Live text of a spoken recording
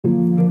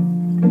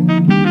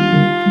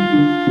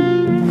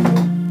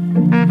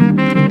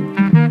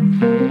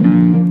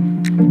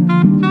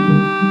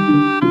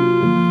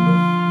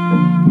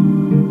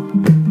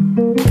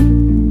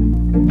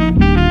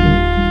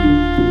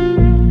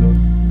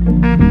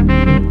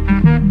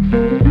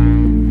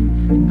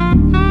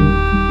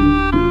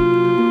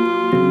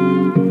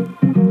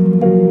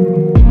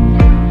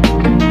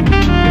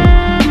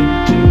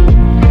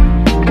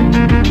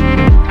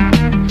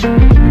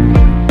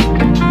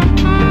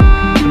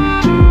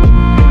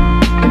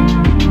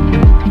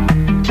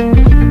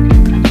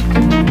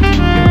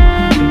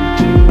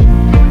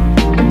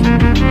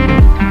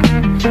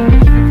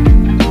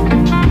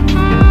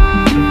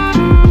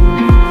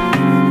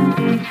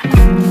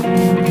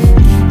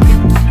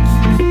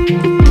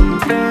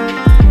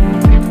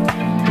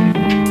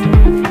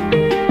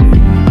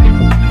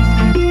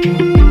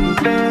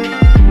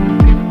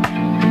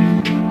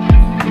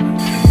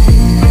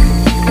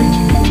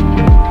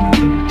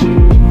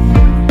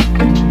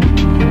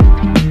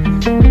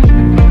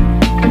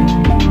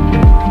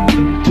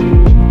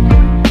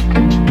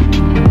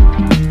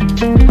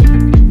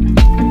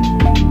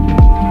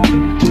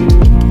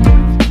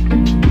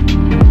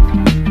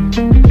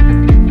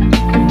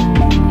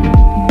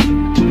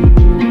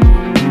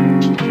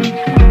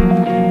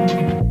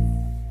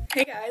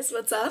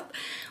What's up?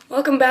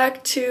 Welcome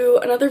back to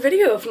another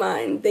video of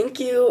mine.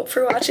 Thank you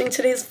for watching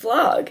today's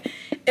vlog.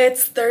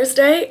 It's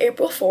Thursday,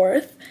 April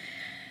 4th,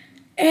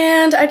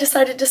 and I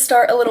decided to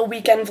start a little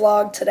weekend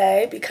vlog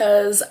today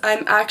because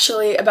I'm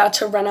actually about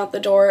to run out the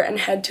door and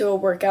head to a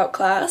workout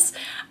class.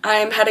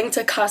 I'm heading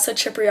to Casa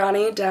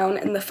Cipriani down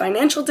in the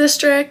financial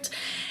district,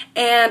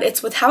 and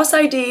it's with House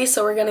ID,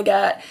 so we're gonna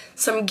get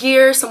some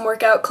gear, some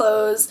workout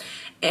clothes,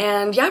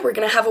 and yeah, we're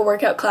gonna have a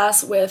workout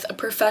class with a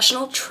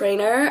professional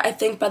trainer, I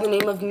think by the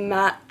name of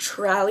Matt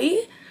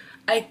Trally.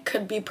 I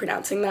could be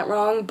pronouncing that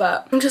wrong,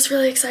 but I'm just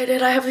really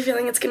excited. I have a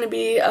feeling it's gonna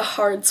be a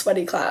hard,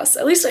 sweaty class.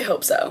 At least I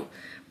hope so,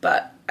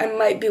 but I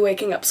might be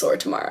waking up sore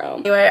tomorrow.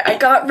 Anyway, I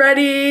got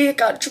ready,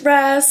 got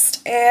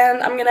dressed,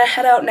 and I'm gonna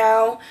head out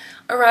now,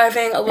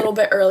 arriving a little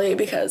bit early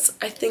because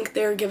I think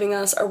they're giving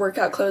us our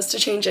workout clothes to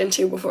change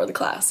into before the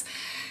class.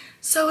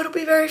 So it'll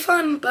be very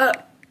fun,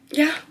 but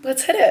yeah,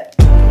 let's hit it.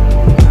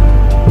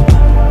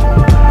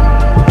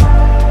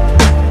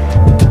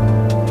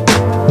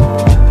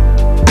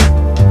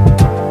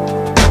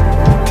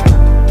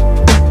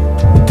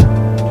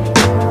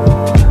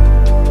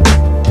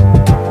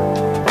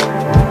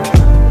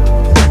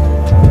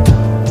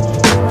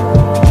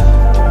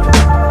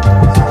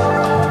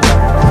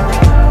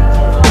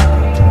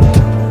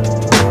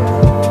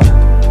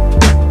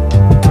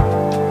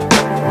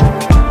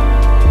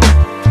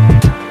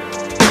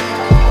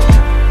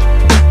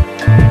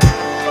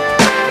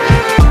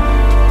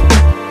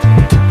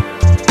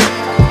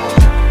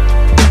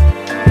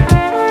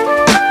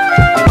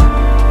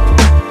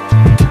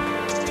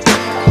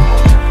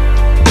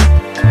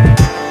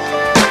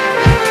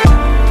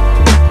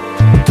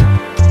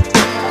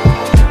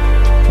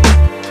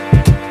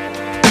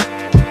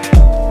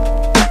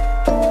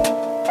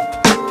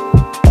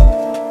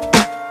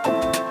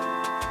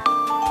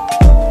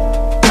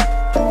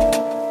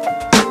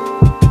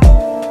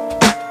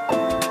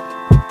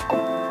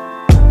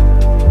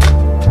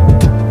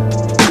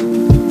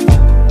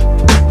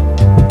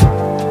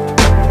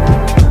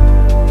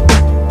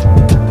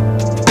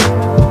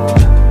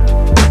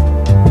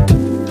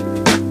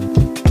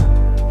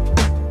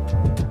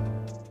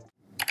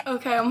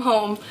 Okay, I'm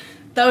home.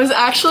 That was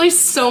actually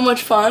so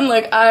much fun.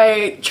 Like,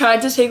 I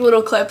tried to take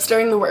little clips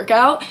during the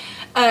workout,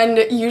 and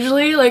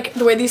usually, like,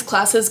 the way these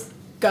classes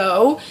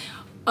go,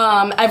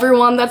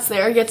 everyone that's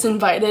there gets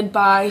invited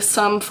by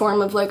some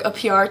form of like a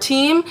PR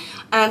team,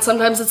 and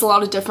sometimes it's a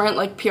lot of different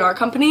like PR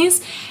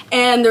companies,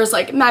 and there's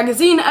like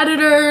magazine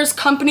editors,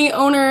 company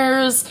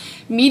owners,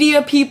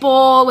 media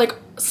people, like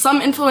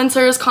some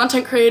influencers,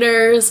 content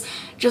creators,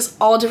 just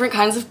all different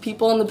kinds of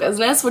people in the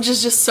business, which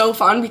is just so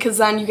fun because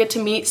then you get to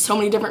meet so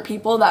many different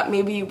people that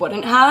maybe you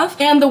wouldn't have.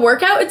 And the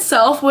workout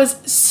itself was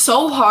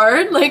so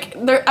hard. Like,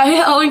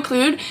 I'll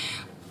include,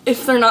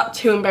 if they're not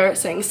too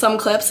embarrassing, some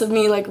clips of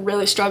me like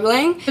really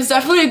struggling. It was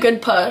definitely a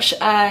good push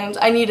and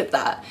I needed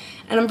that.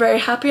 And I'm very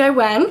happy I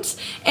went.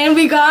 And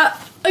we got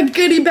a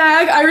goodie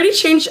bag. I already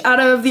changed out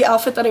of the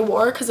outfit that I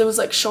wore because it was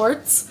like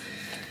shorts,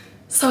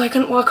 so I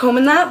couldn't walk home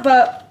in that,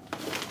 but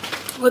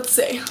let's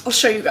see. I'll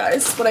show you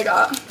guys what I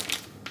got.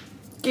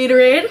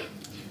 Gatorade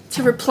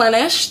to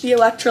replenish the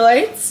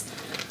electrolytes.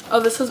 Oh,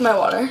 this is my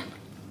water.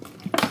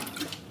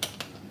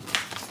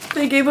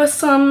 They gave us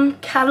some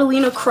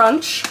Catalina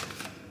Crunch.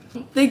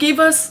 They gave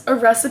us a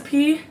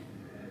recipe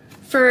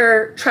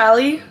for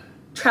Trally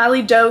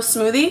dough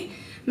smoothie.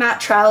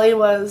 Matt Trally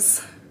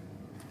was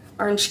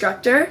our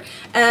instructor,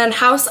 and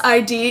House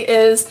ID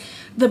is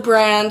the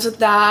brand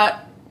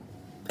that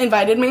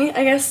invited me,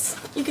 I guess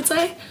you could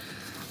say.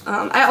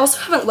 I also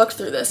haven't looked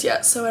through this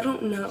yet, so I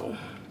don't know.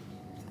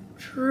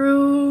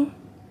 True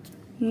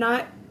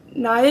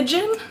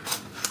Niagen?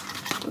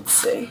 Let's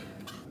see.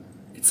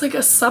 It's like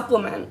a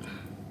supplement.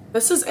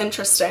 This is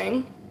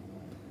interesting.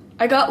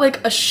 I got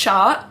like a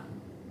shot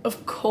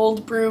of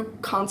cold brew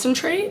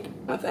concentrate.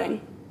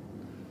 Nothing.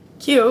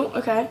 Cute,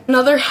 okay.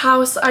 Another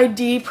House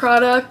ID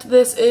product.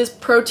 This is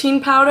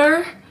protein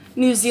powder,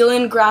 New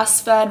Zealand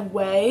grass-fed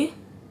whey.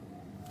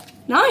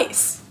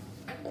 Nice.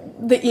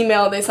 The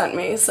email they sent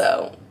me,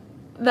 so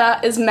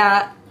that is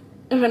Matt,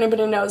 if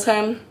anybody knows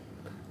him.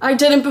 I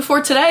didn't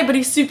before today, but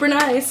he's super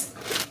nice.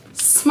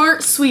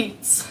 Smart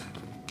Sweets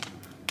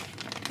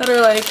that are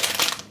like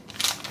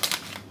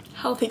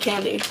healthy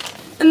candy.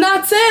 And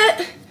that's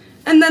it.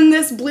 And then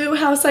this blue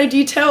House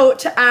ID tote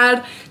to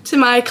add to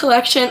my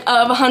collection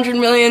of 100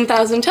 million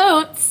thousand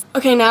totes.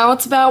 Okay, now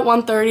it's about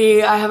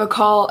 1:30. I have a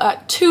call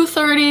at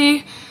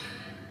 2:30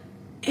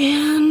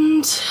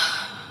 and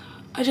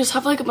I just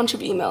have like a bunch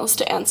of emails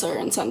to answer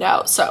and send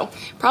out. So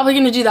probably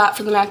gonna do that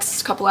for the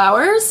next couple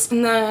hours.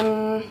 And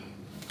then,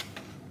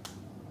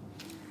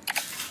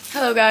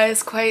 hello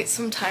guys, quite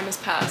some time has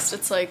passed.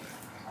 It's like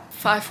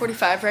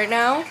 5:45 right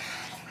now.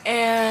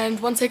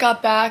 And once I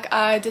got back,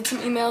 I did some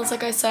emails,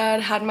 like I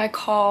said, had my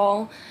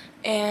call,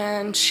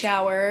 and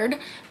showered.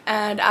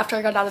 And after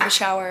I got out of the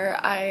shower,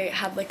 I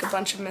had like a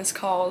bunch of missed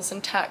calls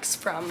and texts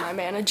from my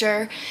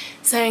manager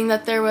saying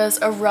that there was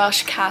a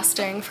rush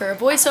casting for a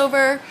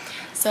voiceover.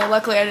 So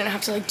luckily I didn't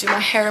have to like do my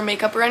hair or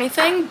makeup or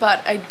anything,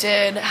 but I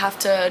did have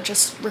to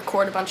just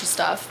record a bunch of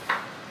stuff.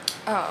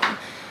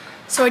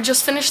 So I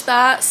just finished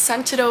that,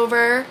 sent it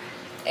over,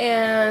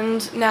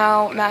 and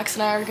now Max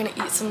and I are gonna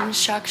eat some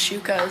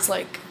shakshukas,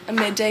 like a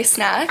midday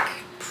snack,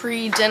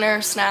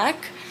 pre-dinner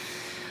snack.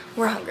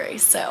 We're hungry,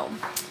 so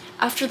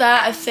after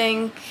that I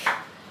think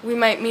we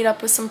might meet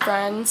up with some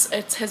friends.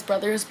 It's his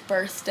brother's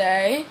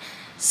birthday,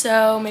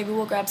 so maybe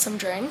we'll grab some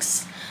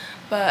drinks.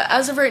 But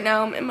as of right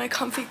now, I'm in my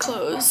comfy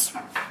clothes,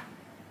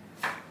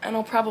 and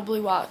I'll probably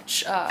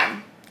watch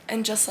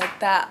And Just Like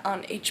That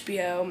on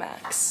HBO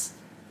Max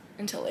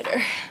until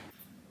later.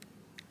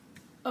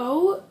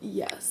 Oh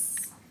yes.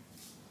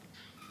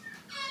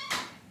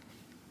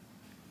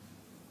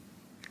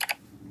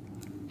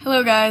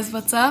 Hello guys,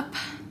 what's up?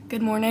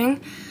 Good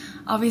morning.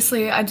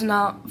 Obviously I did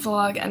not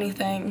vlog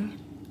anything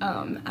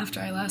after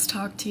I last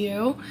talked to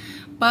you,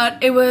 but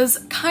it was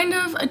kind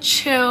of a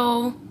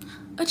chill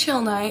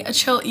night, a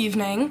chill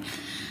evening.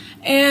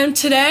 And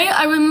today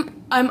I'm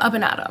up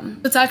and at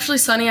 'em. It's actually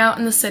sunny out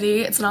in the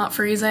city. It's not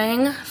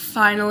freezing.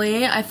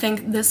 Finally, I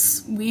think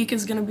this week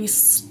is gonna be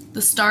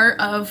the start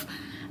of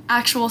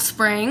actual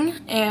spring,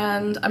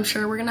 and I'm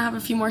sure we're gonna have a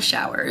few more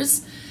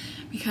showers,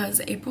 because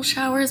April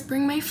showers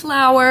bring May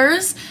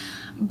flowers.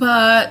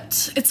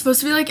 But it's supposed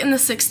to be like in the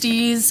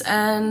 60s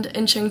and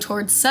inching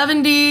towards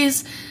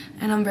 70s,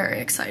 and I'm very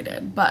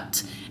excited.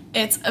 But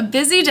it's a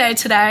busy day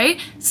today,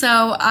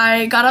 so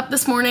I got up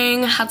this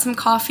morning, had some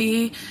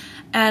coffee,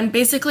 and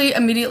basically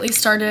immediately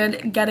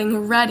started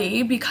getting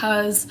ready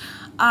because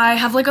I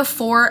have like a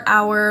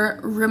 4-hour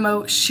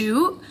remote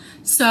shoot.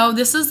 So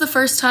this is the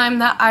first time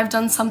that I've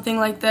done something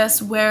like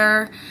this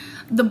where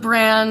the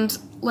brand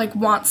like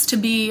wants to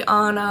be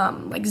on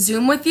like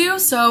Zoom with you,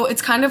 so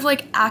it's kind of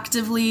like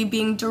actively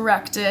being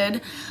directed,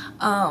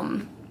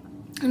 and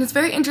it's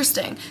very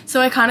interesting.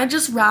 So I kind of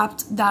just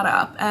wrapped that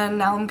up, and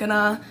now I'm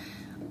gonna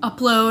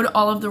upload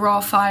all of the raw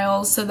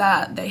files so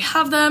that they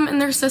have them in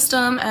their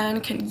system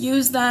and can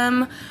use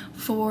them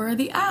for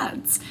the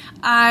ads.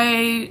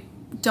 I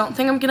don't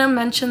think I'm gonna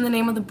mention the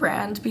name of the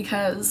brand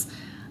because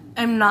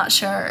I'm not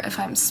sure if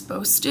I'm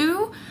supposed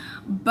to,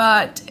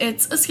 but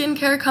it's a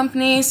skincare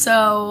company,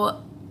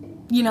 so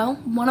you know,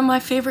 one of my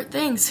favorite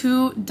things.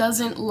 Who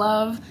doesn't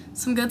love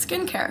some good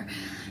skincare?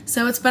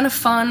 So it's been a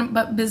fun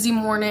but busy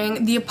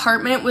morning. The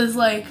apartment was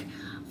like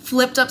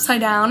flipped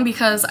upside down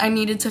because I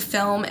needed to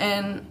film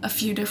in a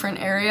few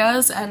different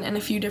areas and in a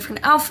few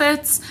different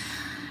outfits,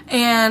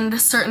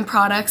 and certain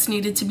products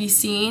needed to be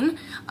seen.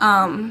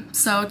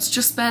 So it's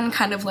just been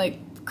kind of like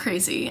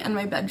crazy, and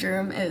my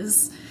bedroom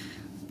is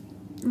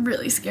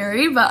really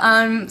scary. But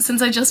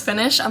since I just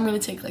finished, I'm gonna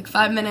take like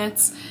 5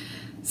 minutes,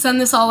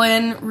 send this all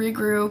in,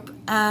 regroup,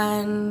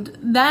 and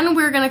then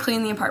we're gonna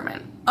clean the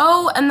apartment.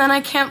 Oh, and then I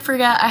can't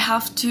forget, I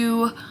have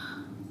to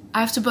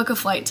book a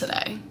flight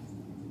today.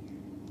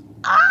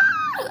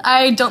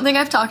 I don't think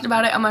I've talked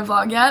about it on my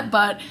vlog yet,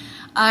 but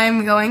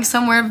I'm going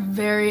somewhere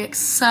very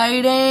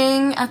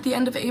exciting at the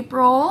end of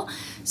April,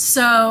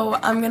 so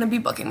I'm gonna be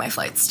booking my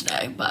flights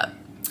today, but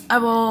I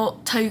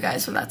will tell you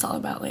guys what that's all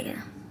about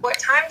later. What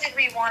time did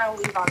we want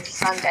to leave on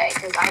Sunday?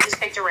 Because I just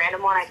picked a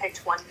random one. I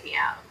picked 1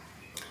 p.m.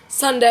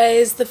 Sunday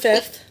is the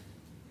 5th.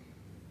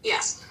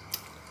 Yes.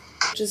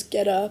 Just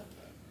get up,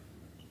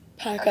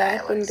 pack Okay,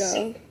 up, and go.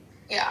 see.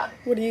 Yeah.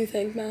 What do you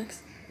think,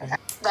 Max?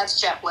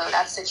 That's JetBlue.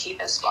 That's the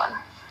cheapest one.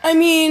 I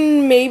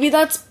mean, maybe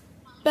that's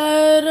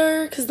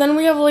better, because then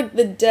we have like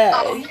the day.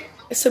 Oh.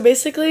 So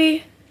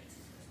basically,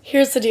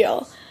 here's the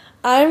deal.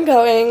 I'm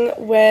going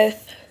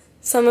with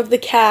some of the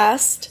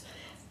cast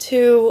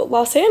to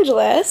Los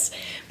Angeles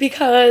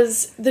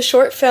because the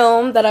short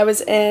film that I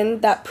was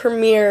in that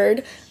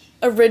premiered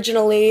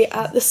originally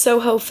at the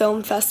Soho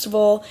Film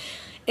Festival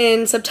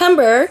in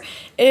September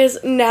is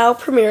now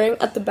premiering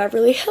at the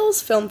Beverly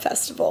Hills Film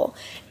Festival,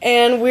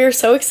 and we're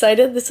so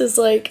excited. This is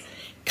like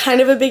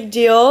kind of a big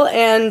deal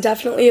and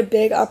definitely a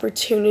big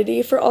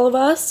opportunity for all of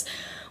us.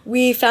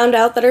 We found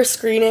out that our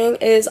screening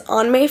is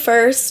on May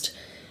 1st,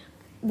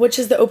 which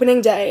is the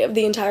opening day of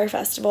the entire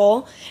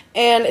festival,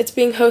 and it's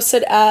being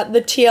hosted at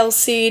the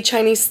TLC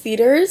Chinese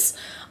Theaters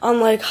on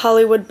like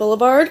Hollywood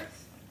Boulevard.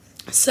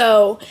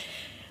 So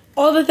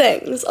all the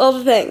things.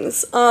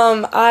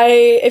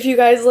 If you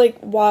guys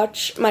like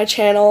watch my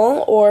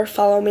channel or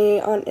follow me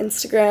on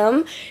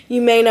Instagram,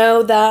 you may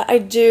know that I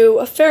do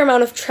a fair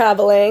amount of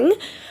traveling,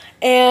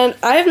 and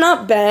I have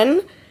not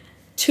been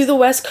to the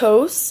West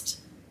Coast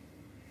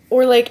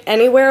or like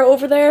anywhere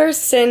over there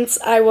since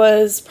I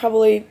was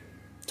probably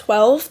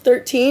 12,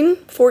 13,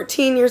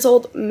 14 years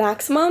old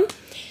maximum.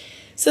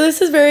 So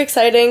this is very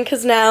exciting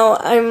because now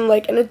I'm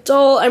like an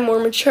adult, I'm more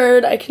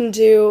matured, I can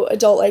do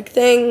adult-like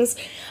things.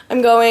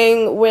 I'm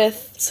going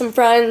with some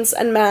friends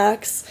and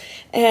Max,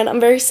 and I'm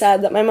very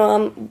sad that my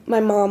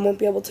mom won't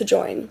be able to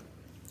join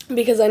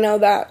because I know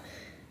that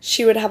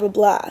she would have a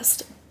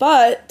blast.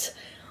 But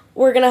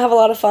we're gonna have a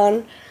lot of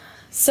fun.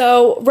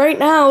 So right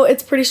now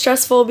it's pretty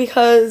stressful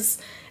because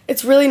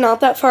it's really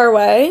not that far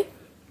away.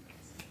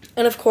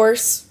 And of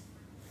course,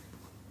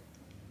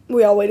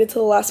 we all waited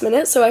till the last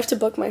minute, so I have to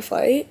book my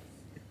flight.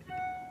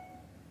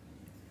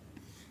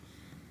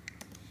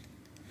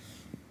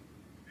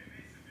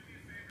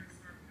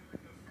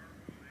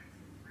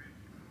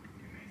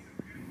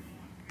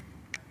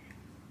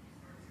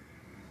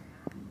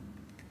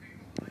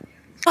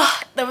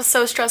 That was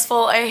so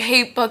stressful. I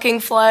hate booking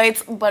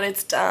flights, but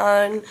it's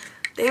done.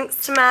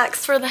 Thanks to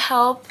Max for the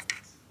help.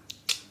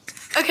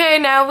 Okay,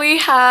 now we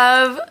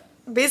have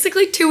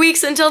basically 2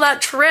 weeks until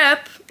that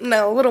trip.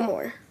 No, a little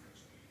more.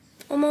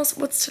 Almost,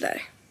 what's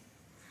today?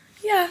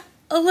 Yeah,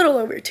 a little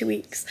over 2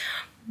 weeks.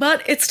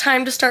 But it's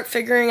time to start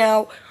figuring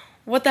out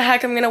what the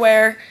heck I'm gonna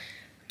wear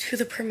to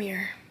the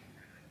premiere.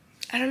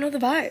 I don't know the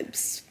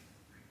vibes,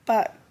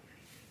 but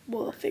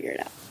we'll figure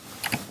it out.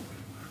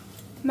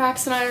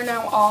 Max and I are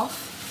now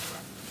off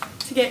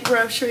to get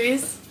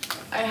groceries.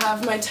 I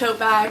have my tote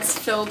bags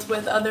filled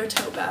with other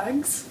tote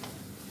bags.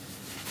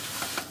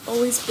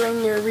 Always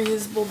bring your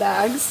reusable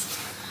bags.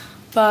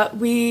 But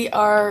we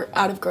are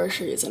out of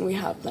groceries and we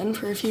have been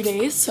for a few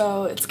days,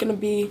 so it's gonna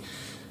be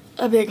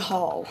a big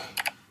haul.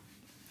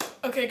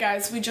 Okay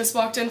guys, we just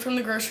walked in from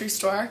the grocery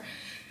store.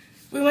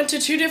 We went to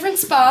 2 different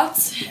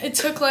spots. It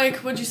took like,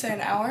 what'd you say,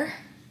 an hour?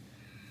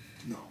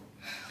 No.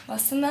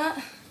 Less than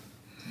that?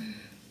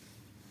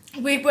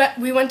 We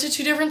went to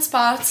 2 different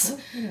spots.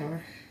 An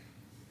hour.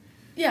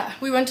 Yeah,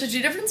 we went to 2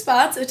 different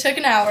spots. It took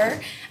an hour,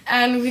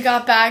 and we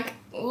got back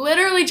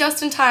literally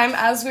just in time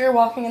as we were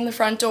walking in the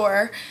front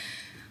door.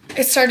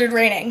 It started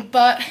raining,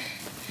 but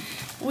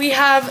we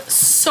have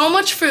so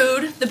much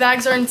food. The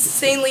bags are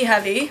insanely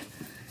heavy,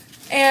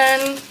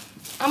 and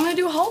I'm gonna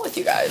do a haul with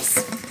you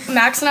guys.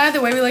 Max and I,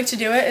 the way we like to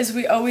do it is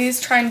we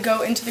always try and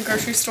go into the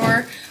grocery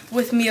store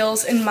with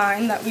meals in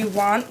mind that we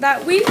want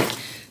that week.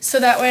 So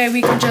that way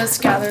we can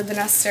just gather the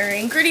necessary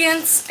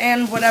ingredients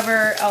and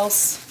whatever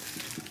else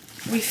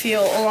we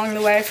feel along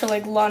the way for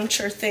like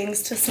lunch or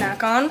things to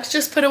snack on.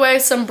 Just put away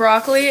some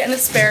broccoli and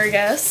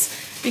asparagus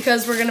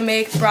because we're gonna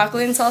make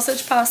broccoli and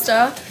sausage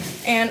pasta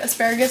and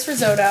asparagus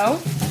risotto.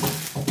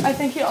 I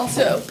think he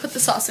also put the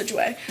sausage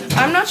away.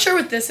 I'm not sure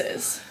what this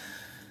is.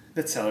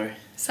 That's celery.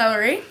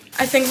 Celery.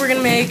 I think we're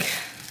gonna make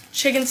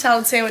chicken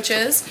salad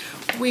sandwiches.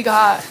 We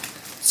got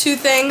 2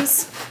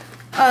 things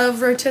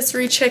of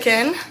rotisserie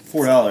chicken.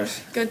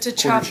 $4. Good to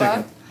chop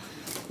up.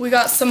 We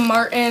got some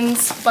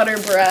Martin's butter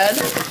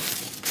bread.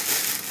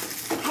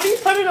 How do you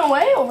put it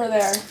away over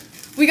there?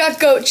 We got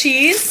goat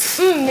cheese.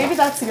 Maybe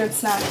that's a good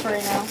snack for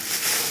right now.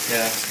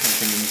 Yeah, that's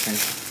kind of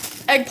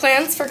thing.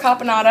 Eggplants for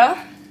caponata.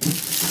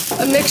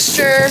 A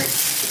mixture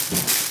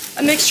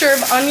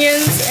of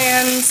onions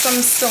and some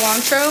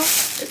cilantro,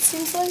 it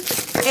seems like.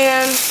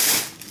 And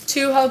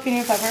 2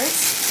 jalapeno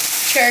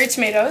peppers. Cherry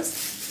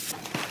tomatoes.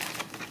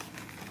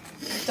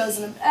 A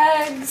dozen of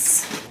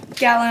eggs.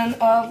 Gallon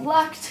of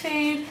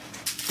Lactaid.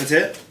 That's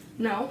it?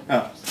 No.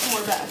 Oh.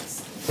 More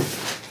bags.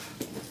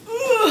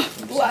 Ugh,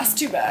 the last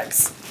 2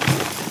 bags.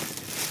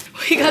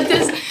 We got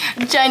this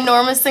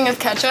ginormous thing of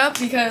ketchup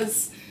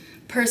because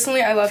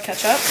personally I love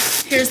ketchup.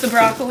 Here's the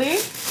broccoli.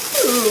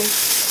 Ooh.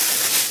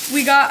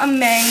 We got a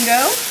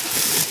mango,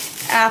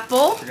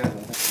 apple,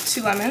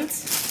 2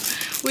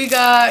 lemons. We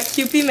got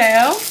Kewpie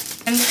mayo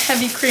and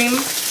heavy cream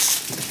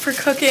for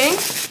cooking.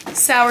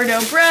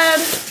 Sourdough bread,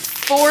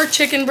 4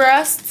 chicken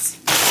breasts,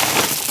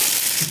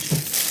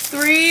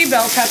 3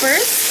 bell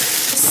peppers,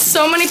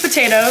 so many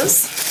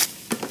potatoes,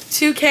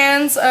 2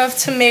 cans of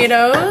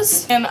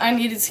tomatoes, and I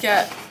needed to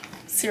get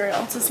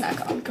cereal to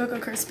snack on. Cocoa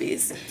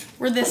Krispies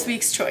were this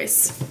week's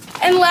choice.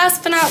 And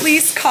last but not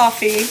least,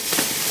 coffee.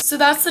 So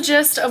that's the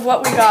gist of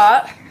what we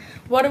got.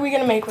 What are we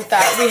gonna make with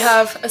that? We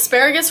have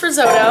asparagus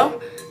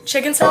risotto,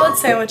 chicken salad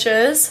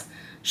sandwiches,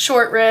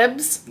 short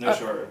ribs. No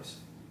short ribs.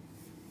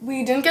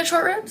 We didn't get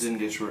short ribs? Didn't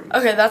get short ribs.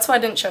 Okay, that's why I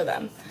didn't show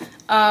them.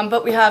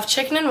 But we have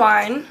chicken and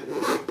wine.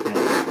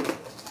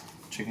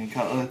 Chicken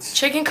cutlets.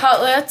 Chicken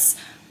cutlets,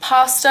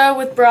 pasta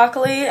with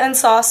broccoli and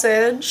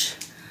sausage,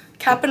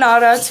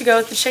 caponata to go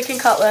with the chicken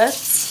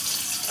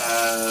cutlets.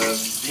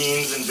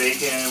 Beans and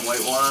bacon,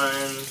 white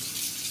wine.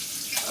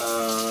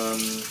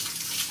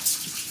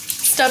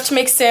 Stuff to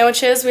make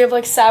sandwiches. We have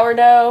like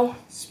sourdough.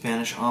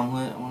 Spanish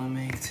omelet I want to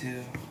make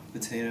too.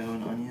 Potato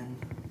and onion.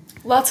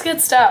 Lots of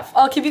good stuff.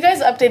 I'll keep you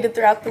guys updated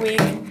throughout the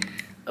week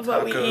of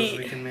what we Tacos eat.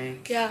 we can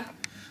make. Yeah.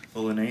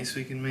 Bolognese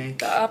we can make.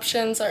 The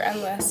options are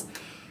endless.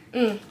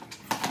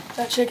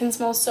 That chicken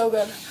smells so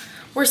good.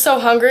 We're so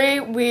hungry.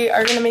 We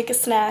are gonna make a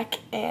snack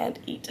and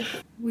eat.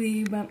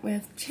 We went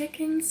with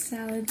chicken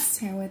salad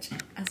sandwich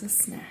as a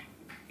snack.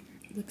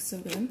 Looks so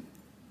good.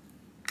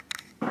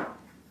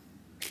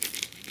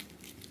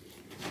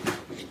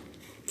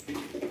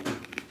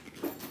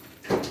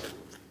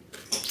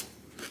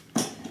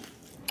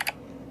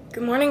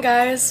 Good morning,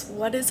 guys.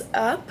 What is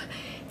up?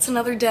 It's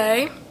another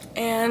day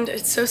and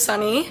it's so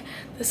sunny.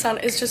 The sun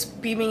is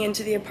just beaming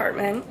into the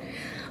apartment.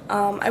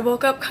 I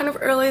woke up kind of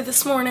early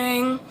this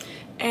morning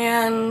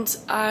and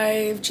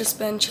I've just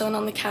been chilling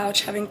on the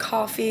couch having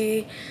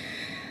coffee.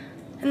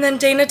 And then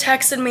Dana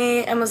texted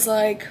me and was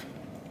like,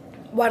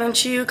 why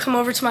don't you come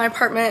over to my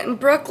apartment in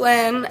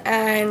Brooklyn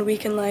and we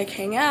can like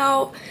hang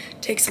out,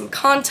 take some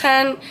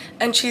content.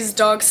 And she's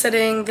dog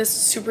sitting this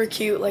super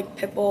cute like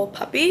pit bull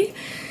puppy.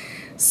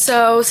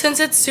 So since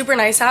it's super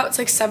nice out, it's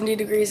like 70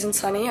 degrees and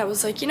sunny, I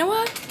was like, you know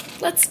what?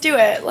 Let's do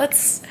it.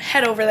 Let's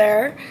head over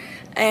there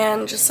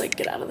and just like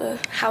get out of the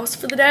house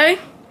for the day.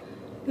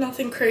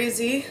 Nothing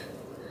crazy.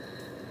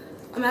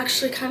 I'm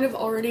actually kind of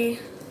already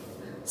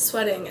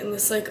sweating in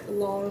this like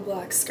long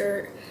black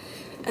skirt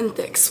and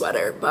thick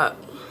sweater, but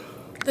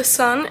the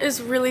sun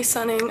is really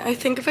sunning. I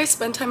think if I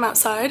spend time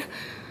outside,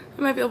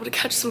 I might be able to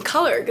catch some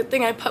color. Good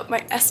thing I put my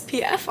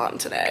SPF on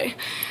today.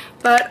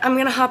 But I'm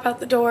gonna hop out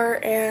the door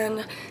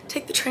and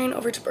take the train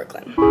over to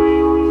Brooklyn. Who's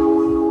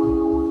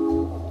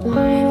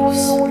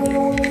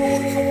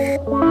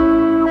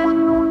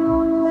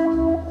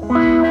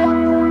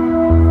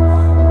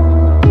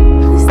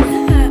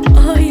that?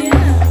 Oh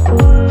yeah.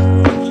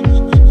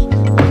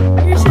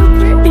 You're so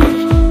pretty.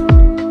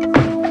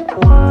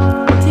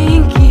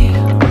 Thank you.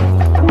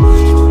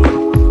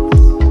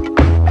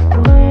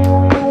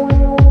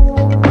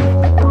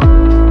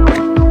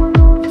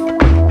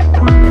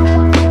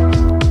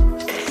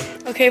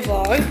 Okay,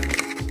 vlog.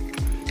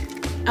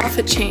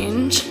 Outfit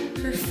change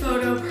for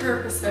photo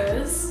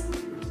purposes.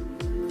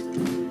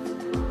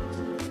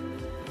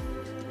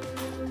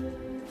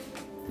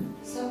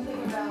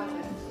 Something about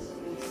it.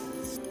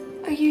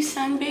 Are you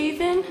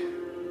sunbathing?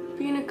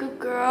 Being a good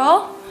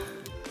girl?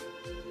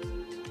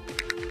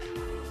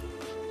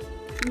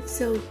 You're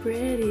so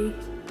pretty.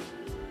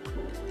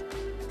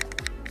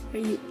 Are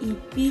you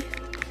eepy?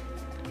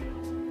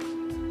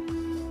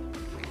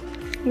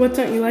 What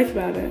don't you like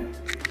about it?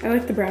 I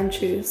like the brown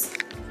shoes.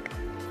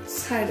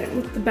 Just hide it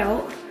with the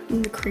belt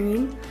and the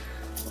cream.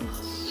 Oh,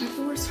 I have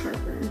the worst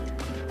heartburn.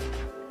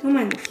 Don't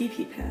mind the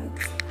pee-pee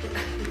pads.